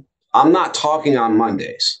win, I'm not talking on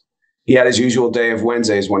Mondays. He had his usual day of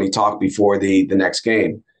Wednesdays when he talked before the next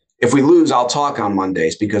game. If we lose, I'll talk on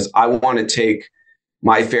Mondays because I want to take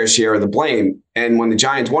my fair share of the blame. And when the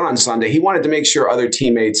Giants won on Sunday, he wanted to make sure other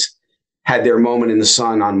teammates had their moment in the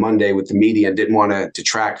sun on Monday with the media and didn't want to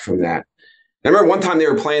detract from that. I remember one time they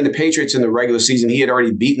were playing the Patriots in the regular season. He had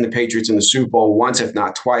already beaten the Patriots in the Super Bowl once, if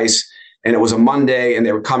not twice. And it was a Monday and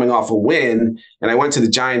they were coming off a win. And I went to the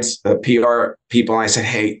Giants PR people and I said,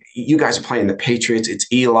 hey, you guys are playing the Patriots. It's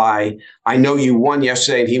Eli. I know you won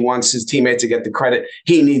yesterday and he wants his teammates to get the credit.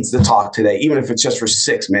 He needs to talk today, even if it's just for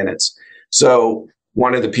 6 minutes. So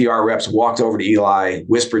one of the PR reps walked over to Eli,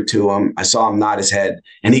 whispered to him. I saw him nod his head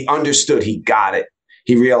and he understood. He got it.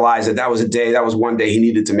 He realized that was one day he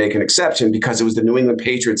needed to make an exception because it was the New England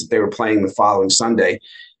Patriots that they were playing the following Sunday.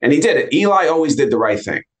 And he did it. Eli always did the right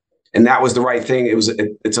thing. And that was the right thing.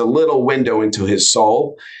 It's a little window into his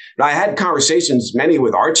soul. And I had conversations, many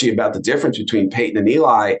with Archie, about the difference between Peyton and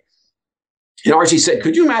Eli. And Archie said,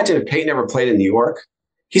 could you imagine if Peyton ever played in New York?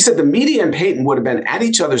 He said the media and Peyton would have been at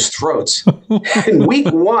each other's throats in week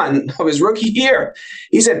 1 of his rookie year.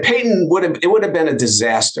 He said it would have been a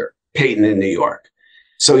disaster, Peyton in New York.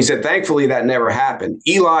 So he said, thankfully, that never happened.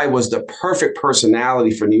 Eli was the perfect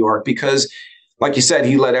personality for New York because, like you said,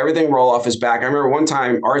 he let everything roll off his back. I remember one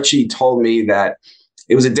time Archie told me that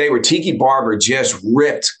it was a day where Tiki Barber just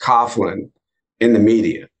ripped Coughlin in the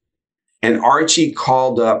media. And Archie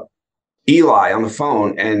called up Eli on the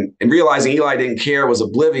phone and realizing Eli didn't care, was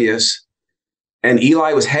oblivious. And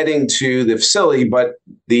Eli was heading to the facility, but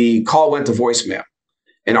the call went to voicemail.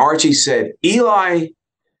 And Archie said, Eli,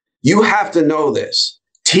 you have to know this.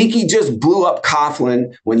 Tiki just blew up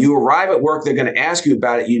Coughlin. When you arrive at work, they're going to ask you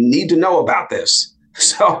about it. You need to know about this.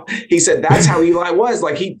 So he said that's how Eli was.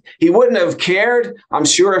 Like he wouldn't have cared. I'm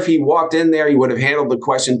sure if he walked in there, he would have handled the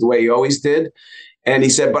questions the way he always did. And he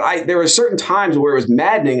said, but there were certain times where it was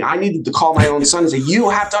maddening. I needed to call my own son and say,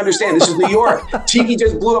 you have to understand, this is New York. Tiki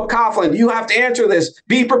just blew up Coughlin. You have to answer this.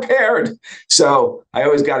 Be prepared. So I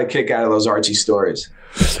always got a kick out of those Archie stories.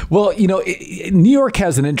 Well, New York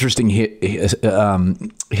has an interesting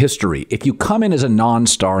history. If you come in as a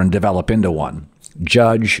non-star and develop into one,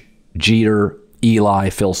 Judge, Jeter,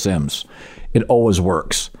 Eli, Phil Simms, it always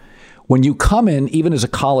works. When you come in, even as a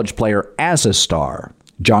college player, as a star,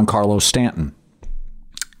 Giancarlo Stanton,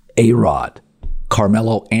 A-Rod,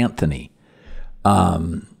 Carmelo Anthony,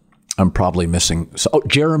 I'm probably missing.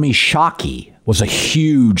 Jeremy Shockey was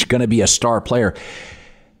going to be a star player.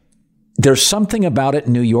 There's something about it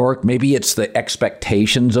in New York. Maybe it's the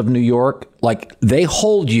expectations of New York. Like they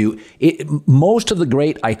hold you. Most of the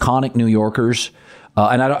great iconic New Yorkers,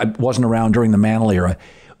 and I wasn't around during the Mantle era.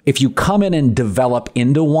 If you come in and develop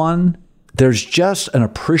into one, there's just an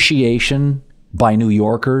appreciation by New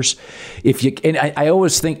Yorkers. I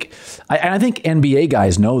always think, I think NBA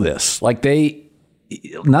guys know this. Like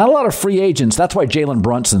not a lot of free agents. That's why Jalen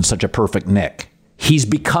Brunson's such a perfect Knick. He's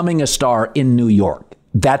becoming a star in New York.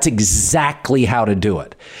 That's exactly how to do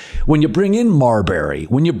it. When you bring in Marbury,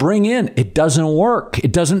 it doesn't work.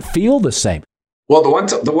 It doesn't feel the same. Well,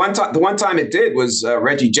 the one time it did was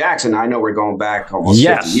Reggie Jackson. I know we're going back almost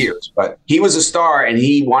 50 years, but he was a star and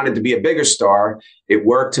he wanted to be a bigger star. It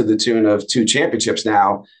worked to the tune of 2 championships.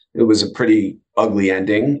 Now, it was a pretty ugly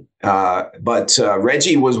ending, but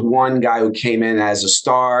Reggie was one guy who came in as a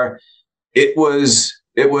star. It was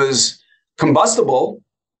combustible,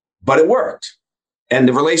 but it worked. And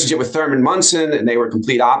the relationship with Thurman Munson, and they were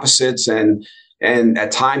complete opposites. And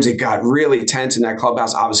at times it got really tense in that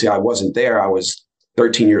clubhouse. Obviously, I wasn't there. I was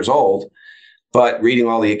 13 years old, but reading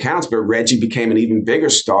all the accounts, but Reggie became an even bigger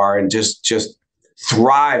star and just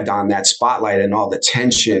thrived on that spotlight and all the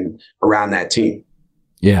tension around that team.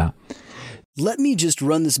 Yeah. "Let me just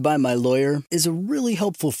run this by my lawyer" is a really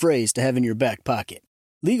helpful phrase to have in your back pocket.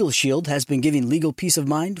 Legal Shield has been giving legal peace of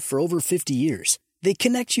mind for over 50 years. They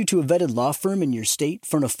connect you to a vetted law firm in your state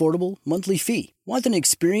for an affordable monthly fee. Want an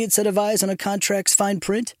experienced set of eyes on a contract's fine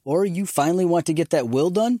print? Or you finally want to get that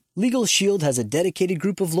will done? Legal Shield has a dedicated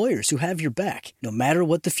group of lawyers who have your back, no matter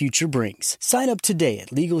what the future brings. Sign up today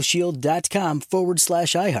at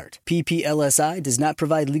LegalShield.com/iHeart. PPLSI does not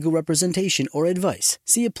provide legal representation or advice.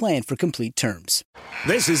 See a plan for complete terms.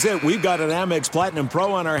 This is it. We've got an Amex Platinum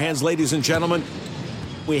Pro on our hands, ladies and gentlemen.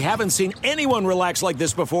 We haven't seen anyone relax like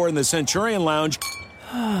this before in the Centurion Lounge.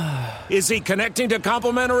 Is he connecting to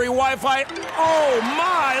complimentary Wi-Fi? Oh,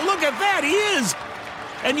 my! Look at that! He is!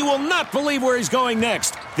 And you will not believe where he's going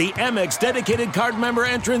next. The Amex dedicated card member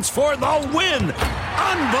entrance for the win!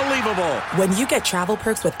 Unbelievable! When you get travel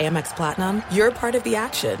perks with Amex Platinum, you're part of the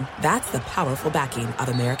action. That's the powerful backing of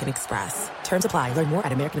American Express. Terms apply. Learn more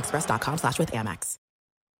at americanexpress.com/withAmex.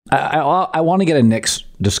 I want to get a Knicks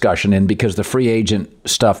discussion in because the free agent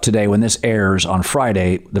stuff today, when this airs on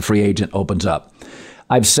Friday, the free agent opens up.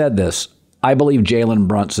 I've said this. I believe Jalen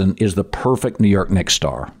Brunson is the perfect New York Knicks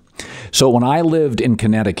star. So when I lived in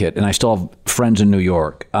Connecticut, and I still have friends in New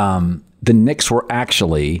York, the Knicks were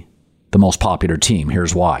actually the most popular team.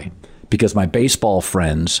 Here's why. Because my baseball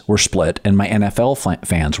friends were split and my NFL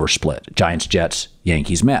fans were split. Giants, Jets,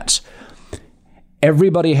 Yankees, Mets.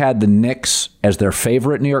 Everybody had the Knicks as their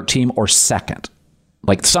favorite New York team or second.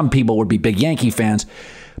 Like some people would be big Yankee fans,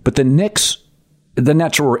 but the Nets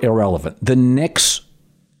were irrelevant. The Knicks,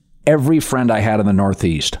 every friend I had in the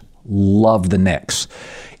Northeast loved the Knicks.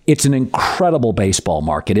 It's an incredible baseball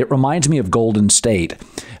market. It reminds me of Golden State.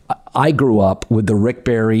 I grew up with the Rick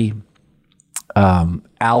Barry, Al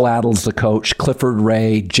Attles, the coach, Clifford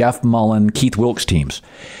Ray, Jeff Mullen, Keith Wilkes teams.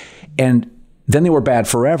 And then they were bad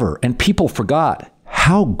forever. And people forgot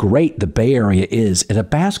how great the Bay Area is as a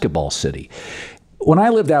basketball city. When I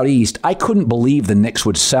lived out east, I couldn't believe the Knicks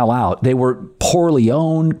would sell out. They were poorly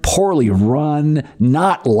owned, poorly run,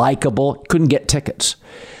 not likable, couldn't get tickets.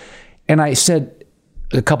 And I said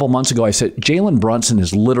a couple months ago, I said, Jalen Brunson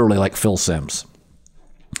is literally like Phil Simms.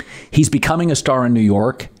 He's becoming a star in New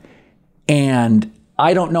York, and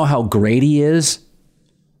I don't know how great he is.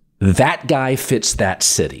 That guy fits that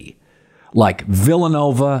city. Like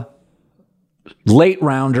Villanova, late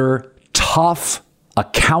rounder, tough,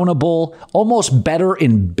 accountable, almost better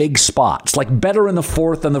in big spots, like better in the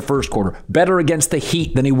fourth than the first quarter, better against the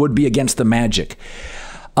Heat than he would be against the Magic.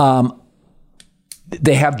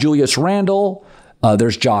 They have Julius Randle.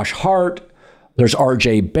 There's Josh Hart. There's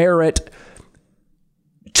RJ Barrett.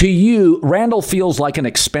 To you, Randle feels like an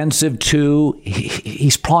expensive 2.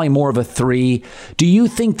 He's probably more of a 3. Do you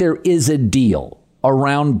think there is a deal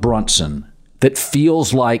around Brunson that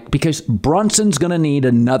feels like, because Brunson's going to need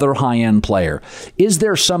another high-end player? Is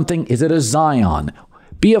there something, is it a Zion?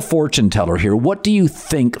 Be a fortune teller here. What do you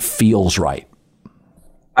think feels right?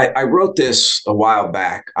 I wrote this a while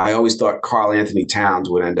back. I always thought Karl Anthony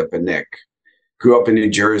Towns would end up a Knick. Grew up in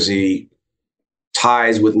New Jersey,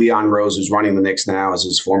 ties with Leon Rose, who's running the Knicks now as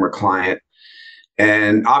his former client.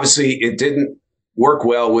 And obviously it didn't work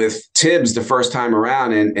well with Tibbs the first time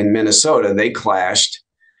around in Minnesota. They clashed.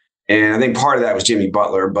 And I think part of that was Jimmy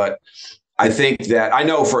Butler. But I think that I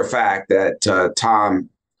know for a fact that Tom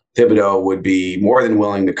Thibodeau would be more than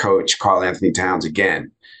willing to coach Karl Anthony Towns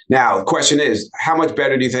again. Now, the question is, how much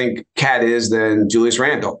better do you think Cat is than Julius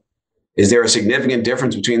Randle? Is there a significant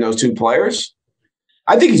difference between those two players?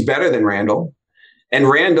 I think he's better than Randle. And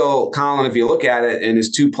Randle, Colin, if you look at it in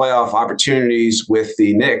his 2 playoff opportunities with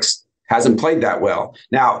the Knicks, hasn't played that well.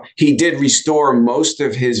 Now, he did restore most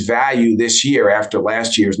of his value this year after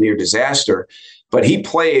last year's near disaster, but he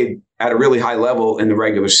played at a really high level in the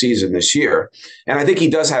regular season this year. And I think he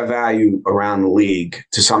does have value around the league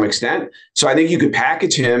to some extent. So I think you could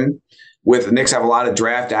package him with, the Knicks have a lot of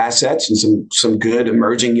draft assets and some good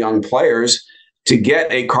emerging young players to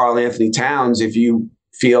get a Karl Anthony Towns if you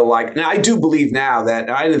feel like. Now, I do believe now that,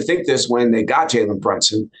 and I didn't think this when they got Jalen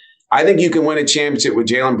Brunson, I think you can win a championship with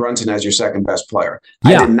Jalen Brunson as your second best player.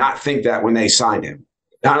 Yeah. I did not think that when they signed him.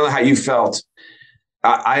 I don't know how you felt.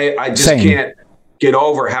 I just Same. can't get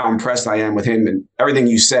over how impressed I am with him, and everything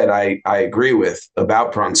you said I agree with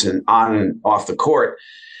about Brunson on and off the court.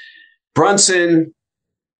 Brunson,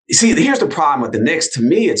 see, here's the problem with the Knicks. To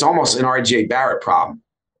me, it's almost an RJ Barrett problem.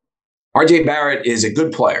 RJ Barrett is a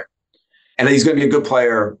good player, and he's going to be a good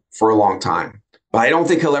player for a long time, but I don't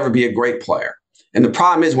think he'll ever be a great player. And the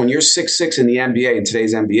problem is when you're 6'6" in the NBA, in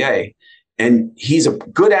today's NBA, and he's a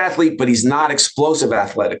good athlete, but he's not explosive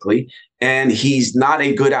athletically, and he's not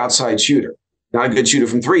a good outside shooter, not a good shooter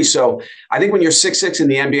from three. So I think when you're 6'6" in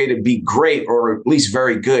the NBA, to be great or at least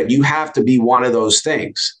very good, you have to be one of those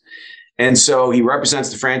things. And so he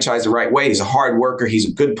represents the franchise the right way. He's a hard worker. He's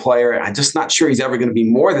a good player. I'm just not sure he's ever going to be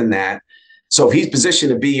more than that. So if he's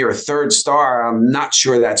positioned to be your third star, I'm not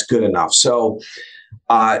sure that's good enough. So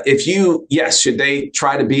should they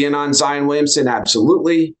try to be in on Zion Williamson?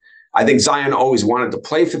 Absolutely. I think Zion always wanted to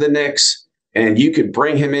play for the Knicks, and you could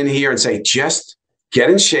bring him in here and say, just get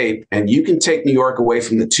in shape, and you can take New York away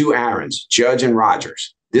from the two Aarons, Judge and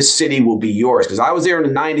Rodgers. This city will be yours. Because I was there in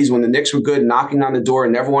the 90s when the Knicks were good, knocking on the door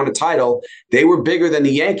and never won a title. They were bigger than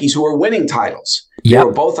the Yankees, who were winning titles. Yep. They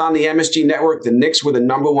were both on the MSG network. The Knicks were the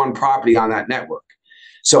number one property on that network.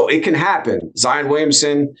 So it can happen. Zion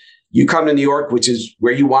Williamson, you come to New York, which is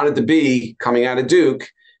where you wanted to be coming out of Duke,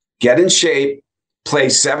 get in shape, play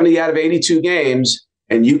 70 out of 82 games,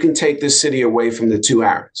 and you can take this city away from the two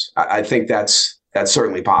Aarons. I think that's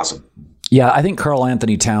certainly possible. Yeah, I think Karl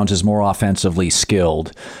Anthony Towns is more offensively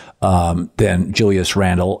skilled than Julius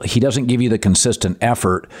Randle. He doesn't give you the consistent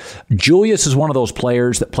effort. Julius is one of those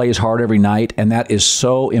players that plays hard every night, and that is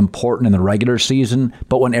so important in the regular season.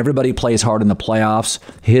 But when everybody plays hard in the playoffs,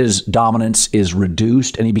 his dominance is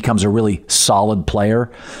reduced, and he becomes a really solid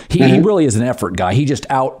player. He really is an effort guy. He just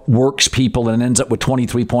outworks people and ends up with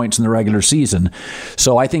 23 points in the regular season.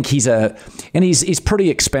 So I think he's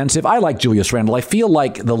pretty expensive. I like Julius Randle. I feel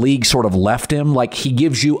like the league sort of left him. Like, he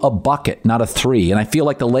gives you a bucket, not a three. And I feel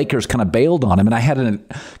like the Lakers kind of bailed on him. And I had a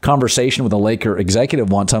conversation with a Laker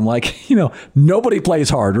executive once. I'm like, nobody plays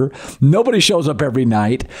harder. Nobody shows up every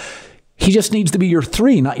night. He just needs to be your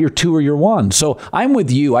three, not your two or your one. So I'm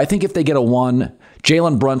with you. I think if they get a one,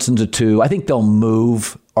 Jalen Brunson's a two, I think they'll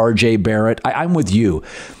move RJ Barrett. I'm with you.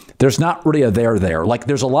 There's not really a there. Like,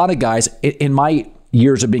 there's a lot of guys in my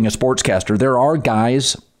years of being a sportscaster. There are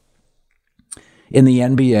guys in the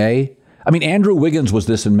NBA. I mean, Andrew Wiggins was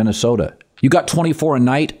this in Minnesota. You got 24 a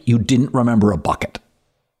night. You didn't remember a bucket.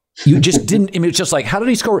 You just didn't. I mean, it's just like, how did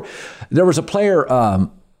he score? There was a player,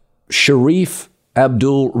 Sharif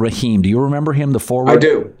Abdul-Rahim. Do you remember him, the forward? I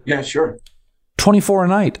do. Yeah, sure. 24 a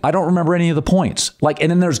night. I don't remember any of the points. And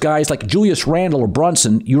then there's guys like Julius Randle or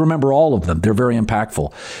Brunson. You remember all of them. They're very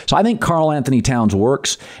impactful. So I think Karl Anthony Towns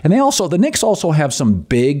works. And the Knicks also have some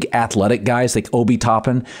big athletic guys like Obi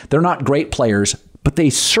Toppin. They're not great players, but they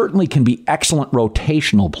certainly can be excellent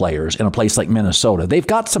rotational players in a place like Minnesota. They've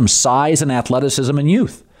got some size and athleticism and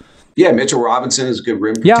youth. Yeah, Mitchell Robinson is a good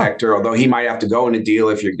rim protector, although he might have to go in a deal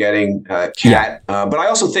if you're getting Cat. Yeah. But I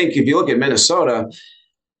also think if you look at Minnesota,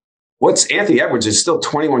 Anthony Edwards is still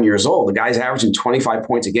 21 years old. The guy's averaging 25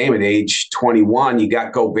 points a game at age 21. You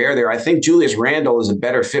got Gobert there. I think Julius Randle is a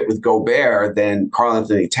better fit with Gobert than Karl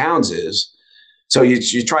Anthony Towns is. So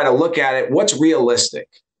you try to look at it, what's realistic?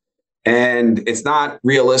 And it's not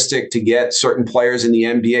realistic to get certain players in the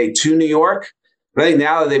NBA to New York. But I think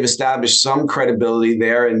now that they've established some credibility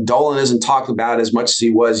there, and Dolan isn't talked about as much as he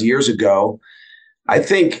was years ago, I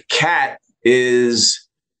think Cat is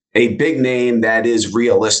a big name that is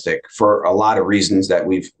realistic for a lot of reasons that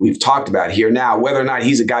we've talked about here. Now, whether or not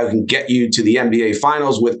he's a guy who can get you to the NBA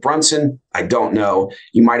Finals with Brunson, I don't know.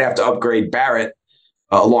 You might have to upgrade Barrett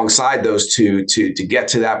alongside those two to get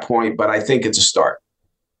to that point, but I think it's a start.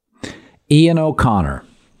 Ian O'Connor,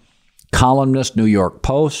 columnist, New York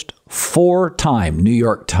Post, 4-time New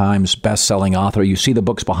York Times bestselling author. You see the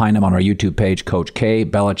books behind him on our YouTube page, Coach K,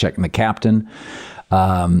 Belichick, and the Captain.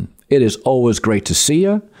 It is always great to see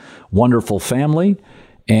you. Wonderful family.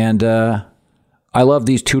 And I love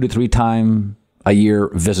these 2 to 3 time a year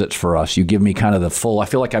visits for us. You give me kind of the full, I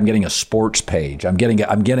feel like I'm getting a sports page. I'm getting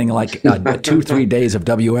like 2-3 days of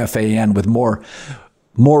WFAN with more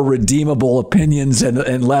redeemable opinions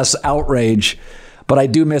and less outrage. But I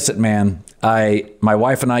do miss it, man. My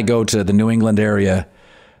wife and I go to the New England area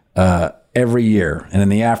every year. And in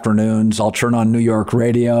the afternoons, I'll turn on New York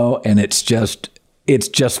radio, and it's just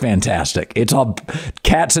fantastic. It's all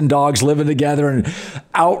cats and dogs living together and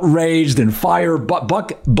outraged and fire.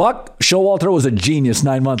 Buck Showalter was a genius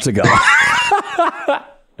 9 months ago.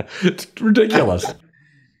 It's ridiculous.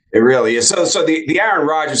 It really is. So the Aaron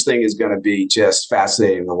Rodgers thing is going to be just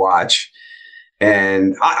fascinating to watch.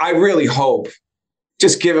 And I really hope,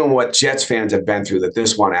 just given what Jets fans have been through, that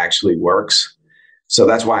this one actually works. So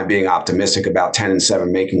that's why I'm being optimistic about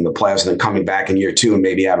 10-7 making the playoffs and then coming back in year 2 and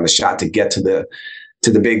maybe having a shot to get to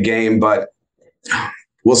the big game. But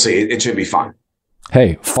we'll see. It should be fun.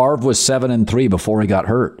 Hey, Favre was 7-3 before he got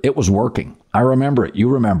hurt. It was working. I remember it. You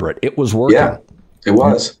remember it. It was working. Yeah, it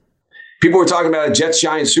was. People were talking about a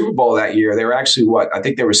Jets-Giants Super Bowl that year. They were actually I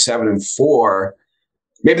think they were 7-4.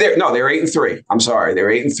 Maybe they were 8-3. I'm sorry, they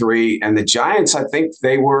were 8-3, and the Giants, I think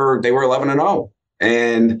they were 11-0.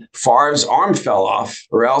 And Favre's arm fell off,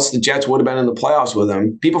 or else the Jets would have been in the playoffs with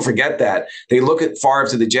him. People forget that. They look at Favre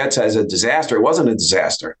to the Jets as a disaster. It wasn't a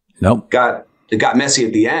disaster. Nope. It got messy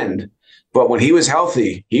at the end, but when he was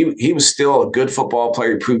healthy, he was still a good football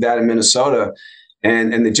player. He proved that in Minnesota,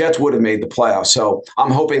 and the Jets would have made the playoffs. So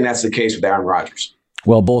I'm hoping that's the case with Aaron Rodgers.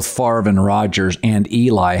 Well, both Favre and Rodgers and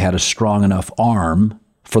Eli had a strong enough arm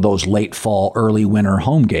for those late fall, early winter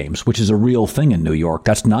home games, which is a real thing in New York.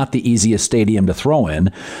 That's not the easiest stadium to throw in.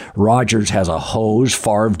 Rodgers has a hose,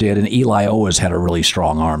 Favre did, and Eli always had a really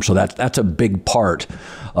strong arm. So that's a big part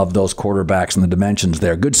of those quarterbacks and the dimensions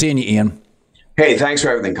there. Good seeing you, Ian. Hey, thanks for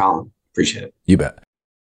everything, Colin. Appreciate it. You bet.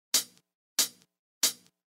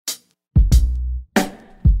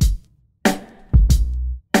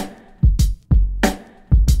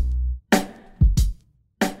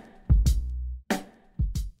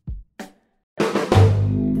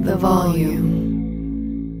 The volume.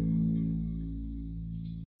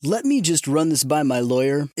 "Let me just run this by my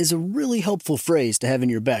lawyer" is a really helpful phrase to have in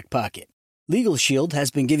your back pocket. Legal Shield has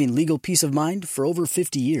been giving legal peace of mind for over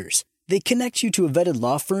 50 years. They connect you to a vetted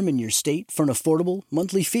law firm in your state for an affordable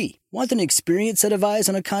monthly fee. Want an experienced set of eyes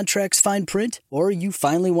on a contract's fine print? Or you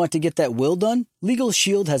finally want to get that will done? Legal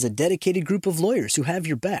Shield has a dedicated group of lawyers who have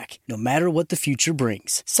your back, no matter what the future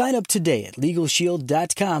brings. Sign up today at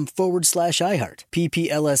LegalShield.com/iHeart.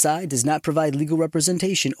 PPLSI does not provide legal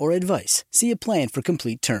representation or advice. See a plan for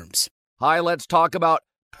complete terms. Hi, let's talk about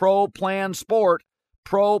Pro Plan Sport.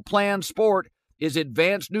 Pro Plan Sport is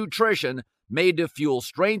advanced nutrition made to fuel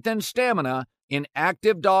strength and stamina in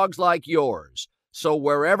active dogs like yours. So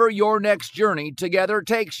wherever your next journey together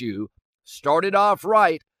takes you, start it off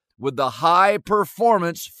right with the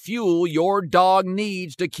high-performance fuel your dog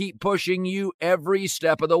needs to keep pushing you every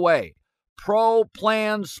step of the way. Pro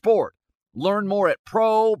Plan Sport. Learn more at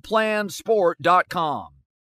ProPlansport.com.